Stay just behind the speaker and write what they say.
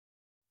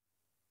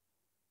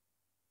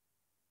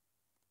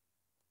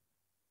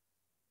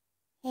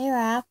Hey,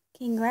 Raph,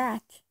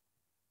 congrats.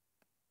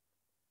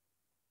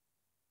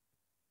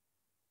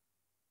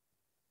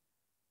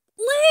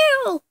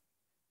 Leo!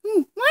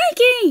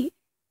 Mikey!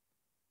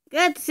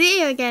 Good to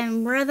see you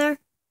again, brother.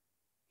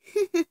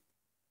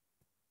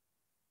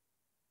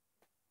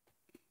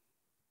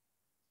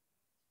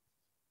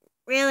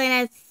 Really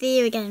nice to see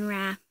you again,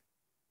 Raph.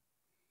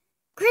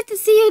 Great to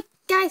see you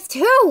guys,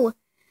 too!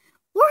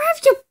 Where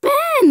have you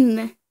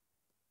been?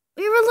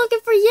 We were looking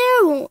for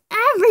you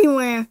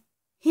everywhere.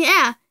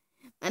 Yeah,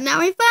 but now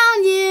we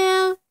found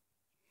you.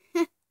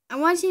 I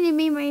want you to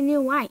meet my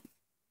new wife.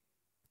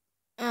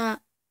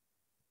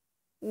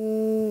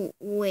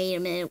 Wait a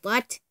minute,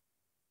 what?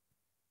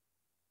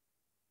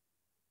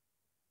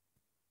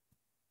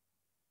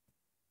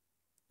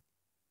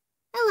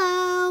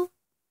 Hello.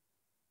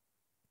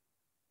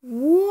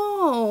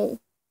 Whoa.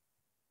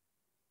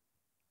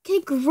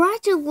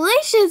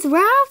 Congratulations,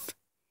 Ralph.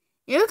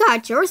 You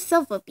got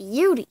yourself a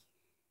beauty.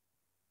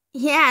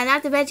 Yeah,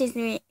 not to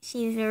mention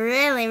she's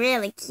really,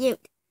 really cute.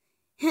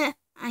 I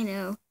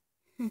know.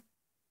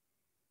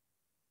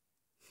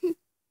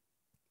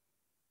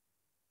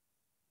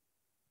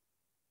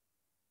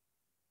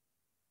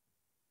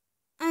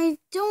 I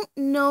don't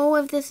know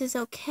if this is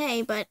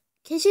okay, but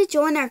can she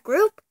join our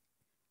group?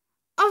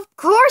 Of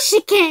course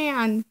she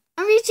can!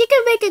 I mean, she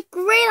could make a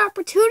great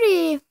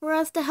opportunity for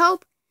us to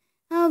help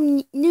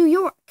New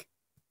York.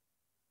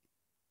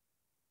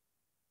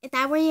 Is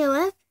that where you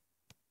live?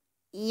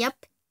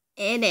 Yep,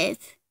 it is.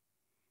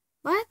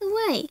 By the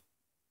way,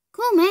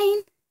 cool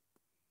name.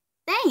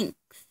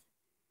 Thanks.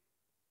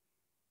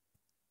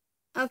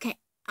 Okay,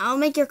 I'll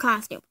make your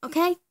costume,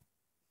 okay?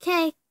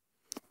 Okay.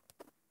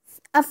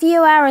 A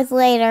few hours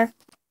later.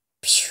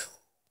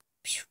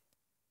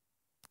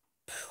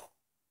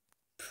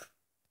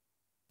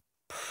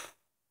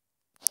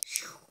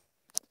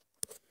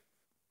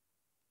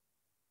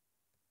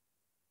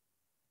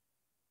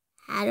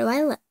 How do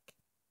I look?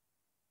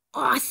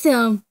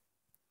 Awesome!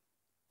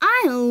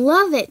 I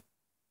love it.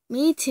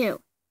 Me too.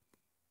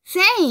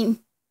 Same.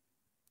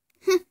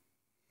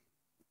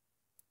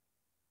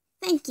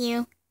 Thank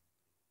you.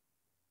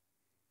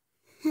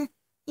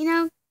 You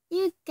know,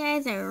 you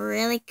guys are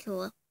really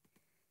cool.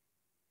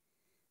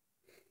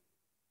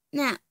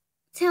 Now,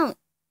 tell me,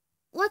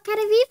 what kind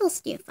of evils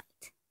do you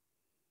fight?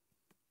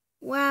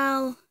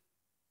 Well,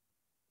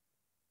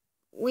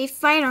 we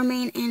fight our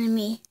main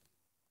enemy.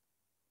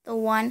 The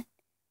one,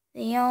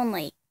 the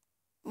only,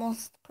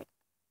 most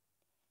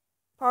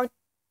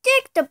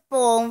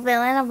predictable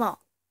villain of all.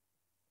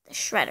 The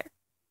Shredder.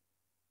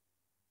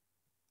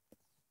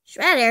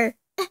 Shredder?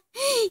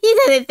 He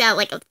doesn't sound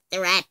like a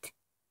threat.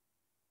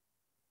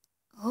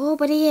 Oh,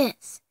 but he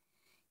is.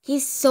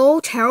 He's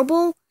so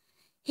terrible,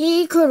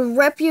 he could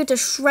rip you to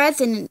shreds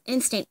in an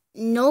instant,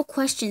 no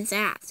questions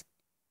asked.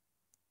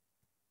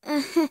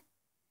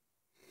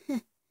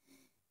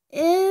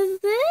 Is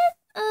this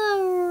a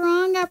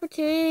wrong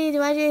opportunity?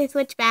 Do I just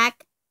switch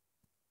back?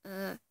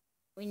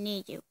 We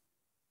need you.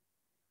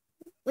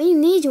 We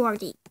need you,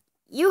 RD.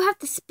 You have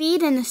the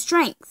speed and the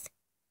strength.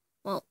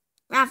 Well,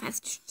 Raph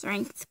has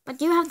strength,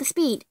 but you have the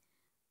speed.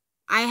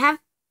 I have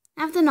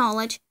the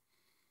knowledge.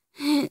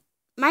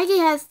 Mikey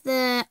has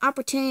the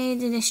opportunity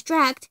to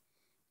distract,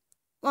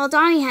 while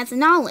Donnie has the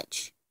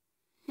knowledge.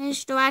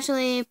 Is to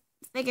actually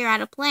figure out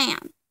a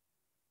plan.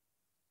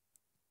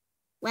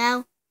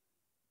 Well,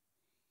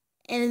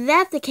 if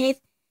that's the case,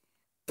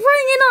 bring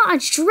it on,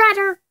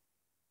 Shredder!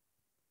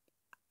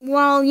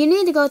 Well, you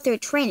need to go through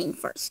training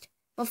first,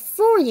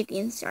 before you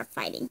can start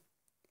fighting.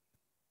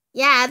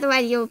 Yeah,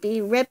 otherwise you'll be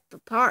ripped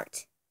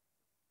apart.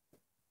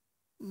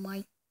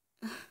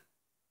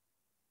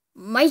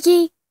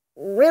 Mikey?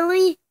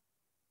 Really?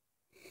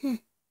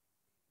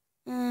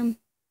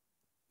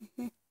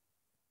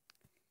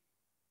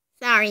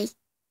 Sorry.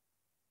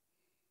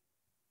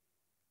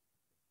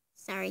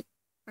 Sorry,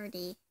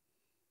 RD.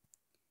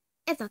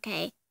 It's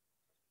okay.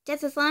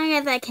 Just as long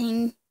as I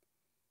can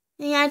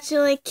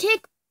actually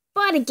kick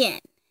butt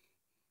again.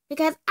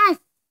 Because I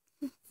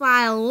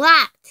fought a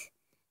lot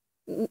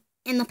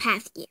in the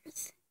past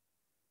years.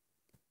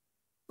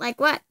 Like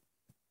what?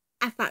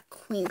 I fought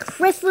Queen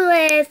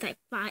Chrysalis. I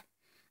fought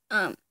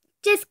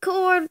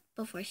Discord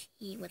before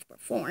she was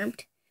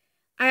reformed.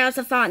 I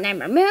also fought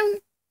Nightmare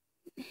Moon,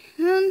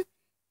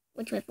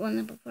 which was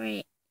one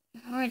before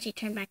she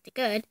turned back to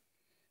good.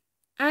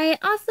 I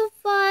also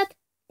fought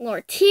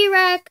Lord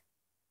T-Rex.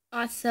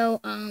 Also,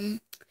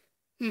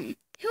 who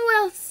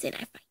else did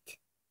I fight?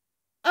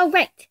 Oh,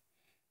 right.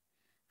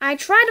 I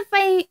tried to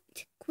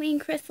fight Queen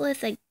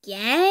Chrysalis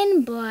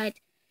again, but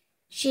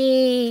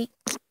she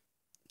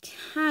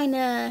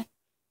kinda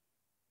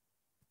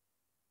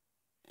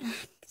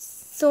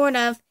sort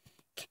of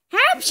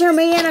captured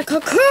me in a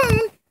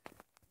cocoon.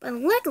 But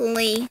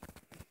luckily,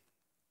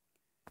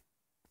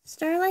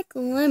 Starlight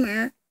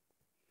Glimmer,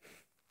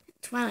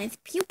 Twilight's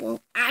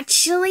pupil,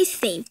 actually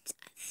saved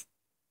us.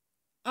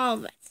 All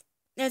of us.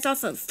 There's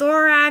also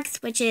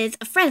Thorax, which is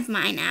a friend of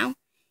mine now.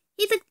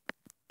 He's a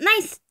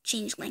nice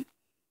changeling,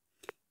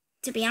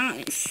 to be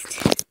honest.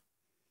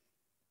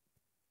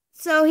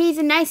 So he's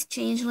a nice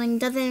changeling,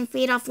 doesn't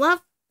feed off love?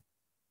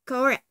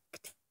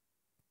 Correct.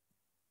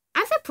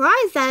 I'm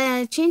surprised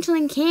that a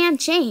changeling can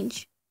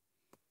change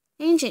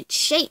its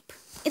shape.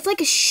 It's like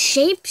a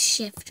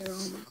shapeshifter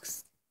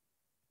almost.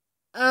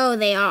 Oh,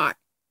 they are.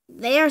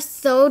 They are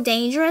so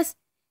dangerous.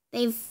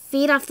 They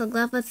feed off the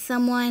love of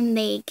someone.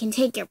 They can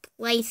take your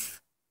place.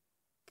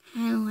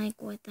 Kind of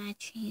like what that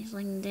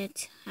changeling did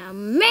to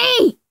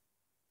me.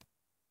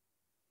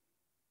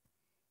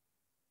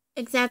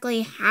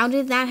 Exactly how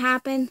did that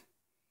happen?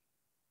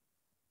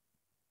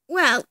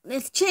 Well,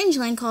 this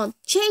changeling called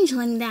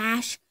Changeling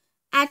Dash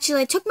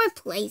actually took my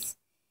place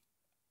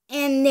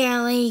and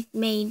nearly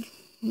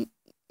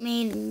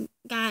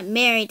got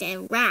married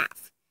to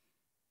Raph.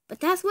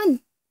 But that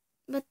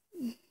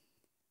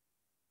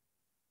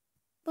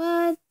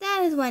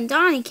is when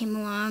Donnie came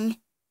along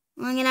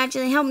and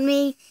actually helped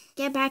me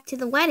get back to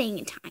the wedding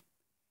in time.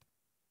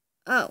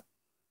 Oh.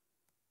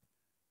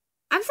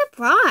 I'm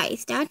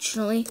surprised,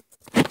 actually.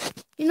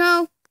 You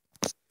know,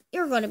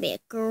 you're going to be a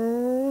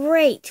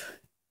great,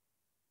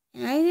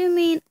 and I do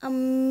mean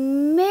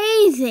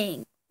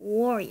amazing,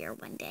 warrior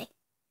one day.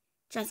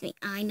 Trust me,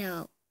 I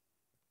know.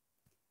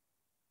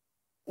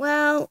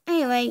 Well,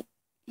 anyway,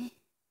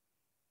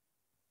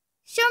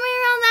 show me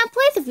around that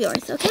place of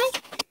yours, okay?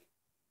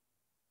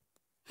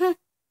 Huh.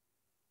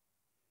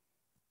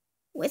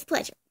 With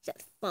pleasure.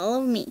 Just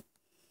follow me.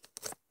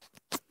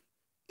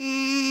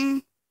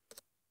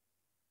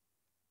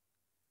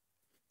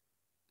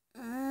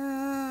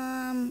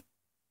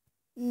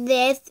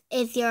 This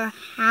is your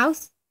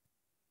house?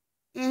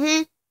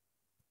 I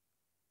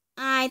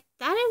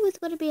thought it was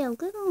going to be a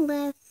little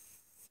less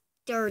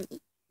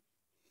dirty.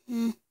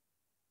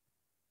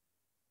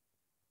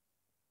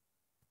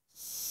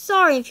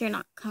 Sorry if you're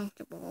not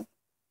comfortable.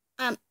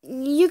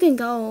 You can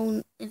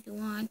go if you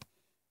want.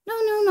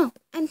 No.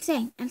 I'm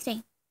staying.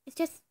 It's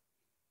just...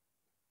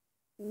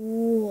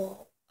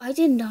 Whoa. I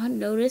did not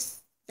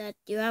notice that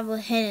you have a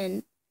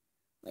hidden,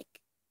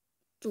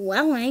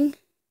 dwelling.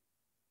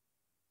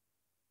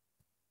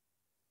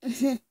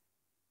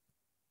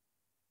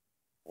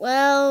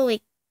 Well,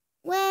 we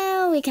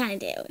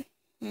kind of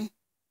do.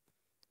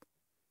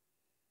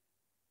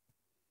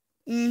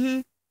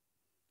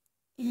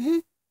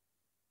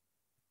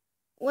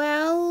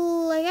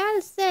 Well, I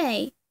gotta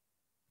say,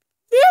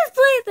 this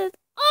place is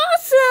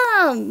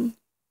awesome!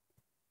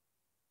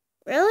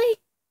 Really?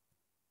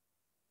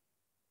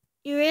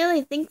 You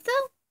really think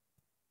so?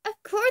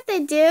 Of course I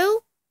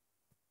do.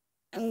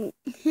 I'm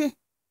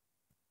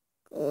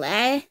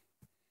glad.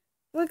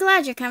 We're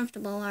glad you're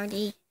comfortable,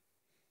 RD.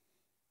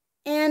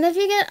 And if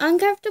you get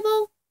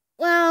uncomfortable,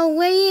 well,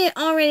 we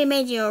already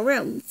made you a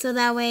room, so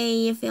that way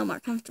you feel more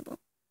comfortable.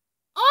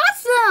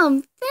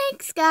 Awesome!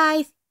 Thanks,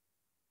 guys.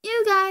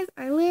 You guys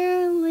are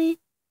literally,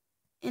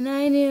 and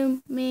I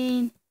do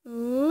mean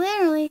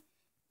literally,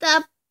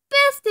 the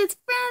bestest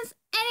friends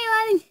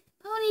anyone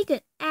pony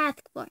could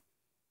ask for.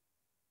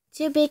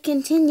 To be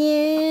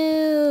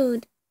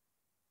continued.